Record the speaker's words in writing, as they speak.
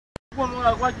We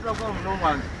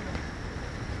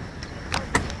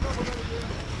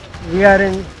are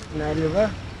in Nile,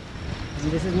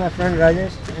 and this is my friend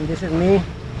Rajesh, and this is me.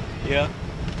 Yeah.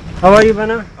 How are you,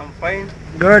 Bana? I'm fine.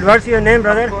 Good. What's your name,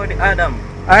 brother? I'm called Adam.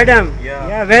 Adam. Yeah.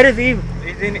 Yeah. Where is Eve?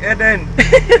 He's in Eden.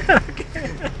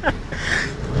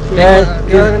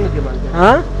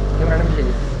 Huh?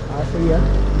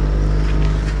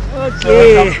 So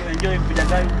Okay. welcome to enjoy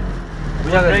Bujagali.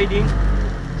 We are riding.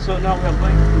 So now we are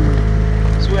going to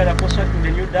swear the constructing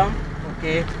the new dam.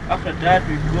 Okay. After that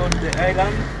we go to the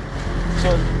island. So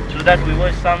that we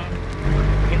watch some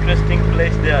interesting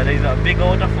place there. There is a big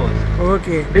waterfall.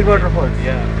 Okay. Big waterfall.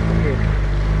 Yeah. Okay.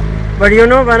 But you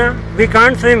know, Bana, we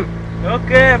can't swim.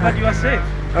 Okay, but you are safe.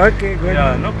 Okay, good.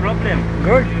 Yeah, no problem.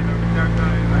 Good.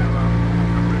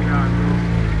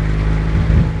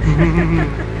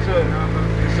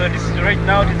 So this is right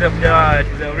now. It is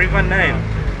the river Nile.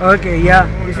 Okay, yeah.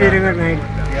 This is River Nile.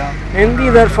 Yeah. And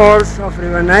these are falls of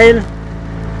River Nile.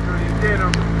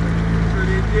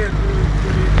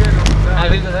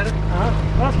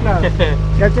 First class.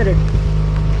 Capture it.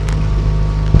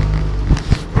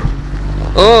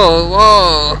 Oh,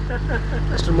 wow.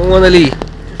 Mr. Muhammad Ali.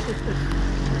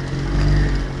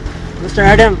 Mr.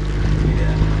 Adam.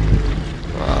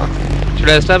 Should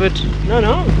I stop it? No,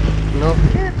 no. No.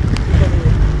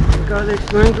 Because it's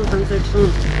going to sunset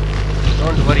soon.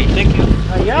 Don't worry. Thank you.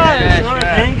 Yeah, sure. sure.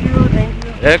 Thank you, thank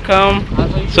you.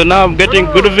 Welcome. So now I'm getting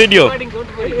good video.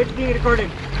 It's being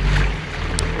recorded.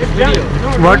 It's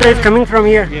done. Water is coming from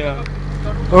here. Yeah.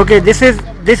 Okay, this is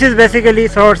basically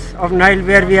source of Nile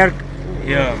where we are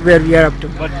Yeah. up to.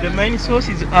 But the main source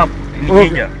is up in Okay.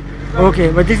 Jinja.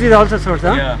 Okay, but this is also source,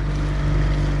 huh? Yeah.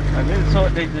 And then so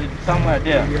there's somewhere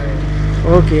there.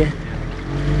 Okay.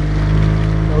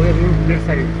 We are in this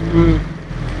side.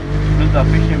 Those are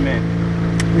fishermen.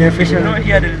 Yeah, fisher. You know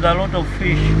here there is a lot of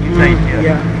fish inside here.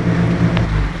 Yeah.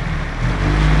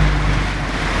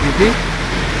 You see?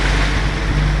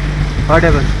 What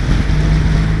happened?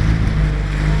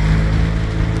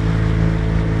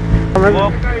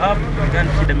 Walk up, you can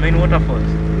see the main waterfalls.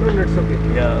 No, that's okay.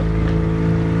 Yeah.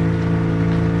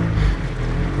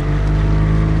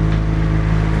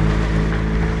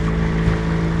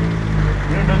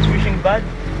 You know those fishing birds?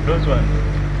 Those ones.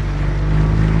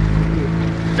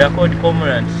 They are called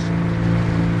cormorants.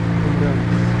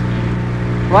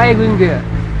 Why are you going there?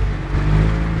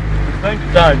 It's going to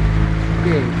turn.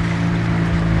 Okay.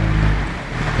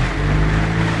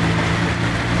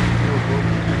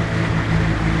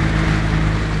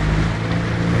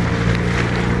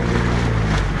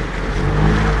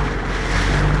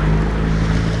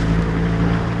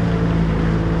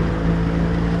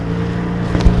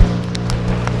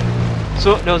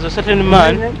 So there was a certain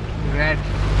man. Red.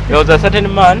 There was a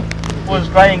certain man who was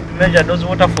trying to measure those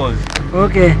waterfalls.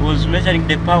 Okay. He was measuring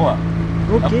the power.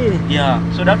 Okay. Yeah.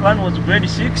 So that one was grade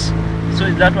 6. So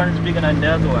that one is bigger than the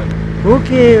other one.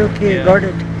 Okay, okay, Yeah. got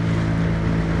it.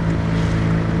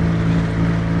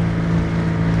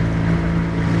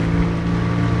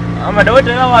 I'm the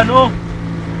water now, I know.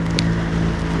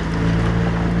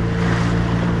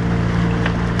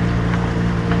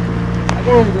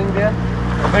 Again he's going there.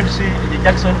 I'm going to see the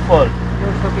Jackson Fall. No,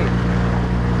 it's okay.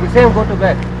 We say go to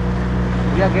bed.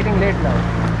 We are getting late now.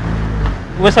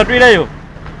 What's that with you?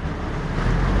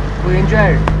 We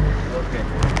enjoy it. Okay.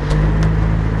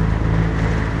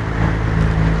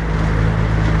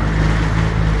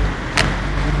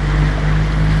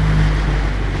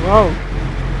 Wow.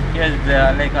 Yes, they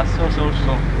are like a source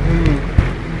also.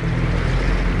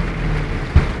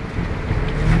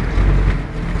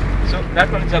 So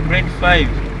that one is a grade 5.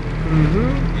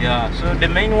 Yeah. So the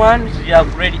main one is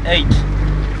grade 8.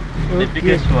 The Okay.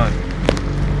 biggest one.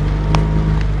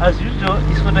 As usual,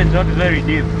 this water is not very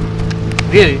deep.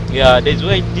 Really? Yeah, there's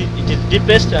where it is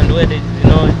deepest and where there is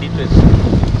no deepest.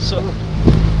 So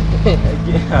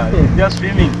yeah, it's just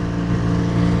swimming.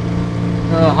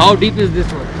 How deep is this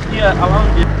one? Yeah,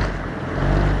 around it.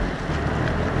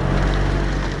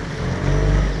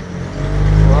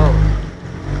 Wow.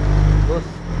 Boss,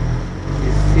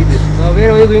 you see this.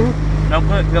 Where are you going? Now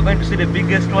we are going to see the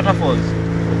biggest waterfalls.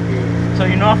 Okay. So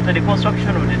you know, after the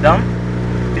construction of the dam,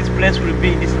 this place will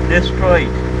be destroyed.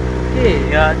 Okay.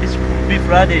 Yeah, this will be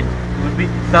flooded. It will be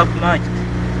submerged.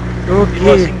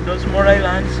 Because Okay. in those more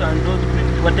islands and those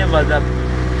whatever that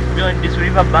beyond these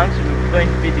river banks will going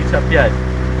to be disappeared.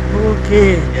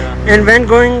 Okay. Yeah. And when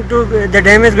going to the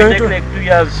dam is It will going take to like 2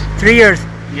 years. 3 years.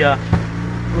 Yeah.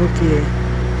 Okay.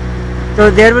 So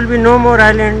there will be no more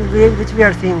island which we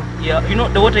are seeing. Yeah. You know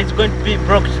the water is going to be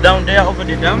broke down there over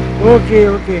the dam. Okay,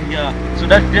 okay. Yeah. So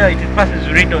that there it passes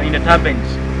right in the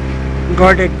turbines.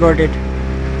 Got it, got it.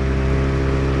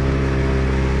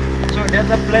 the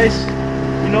other place,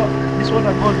 you know, this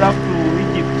water goes up to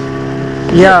Egypt.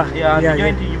 Yeah. Yeah, Yeah. to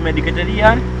join the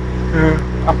Mediterranean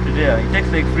up to there. It takes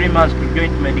like 3 months to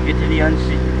join the Mediterranean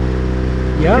Sea.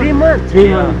 Yeah. 3 months. 3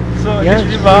 Yeah. months. So Yeah.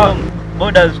 this river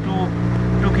borders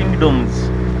two kingdoms.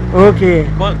 Okay.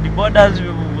 The borders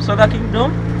with Busoga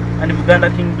Kingdom and Uganda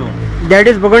Kingdom. That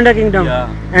is Buganda Kingdom. Yeah.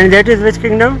 And that is which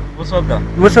kingdom? Busoga.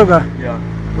 Musoga. Yeah.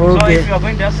 So Okay. if you are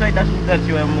going that side, that means that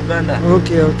you are in Uganda.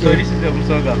 Okay. So Okay. this is the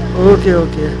Busoga. Okay.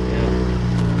 Okay. Yeah.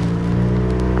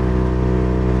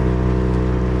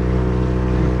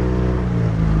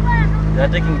 They are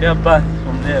taking their bath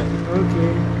from there.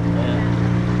 Okay.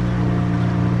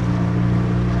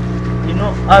 You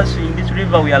know, us in this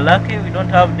river, we are lucky. We don't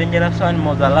have dangerous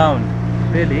animals around.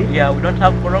 Really? Yeah, we don't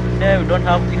have crocodile. We don't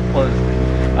have hippos.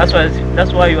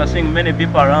 That's why you are seeing many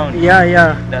people around. Yeah.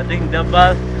 Yeah. They are taking their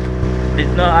bath.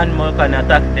 There's no animal can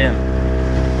attack them.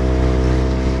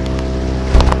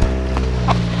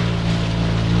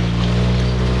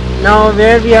 Now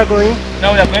where we are going?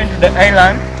 Now we are going to the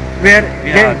island. Where?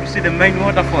 Yeah, to see the main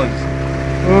waterfalls.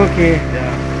 Okay.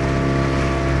 Yeah.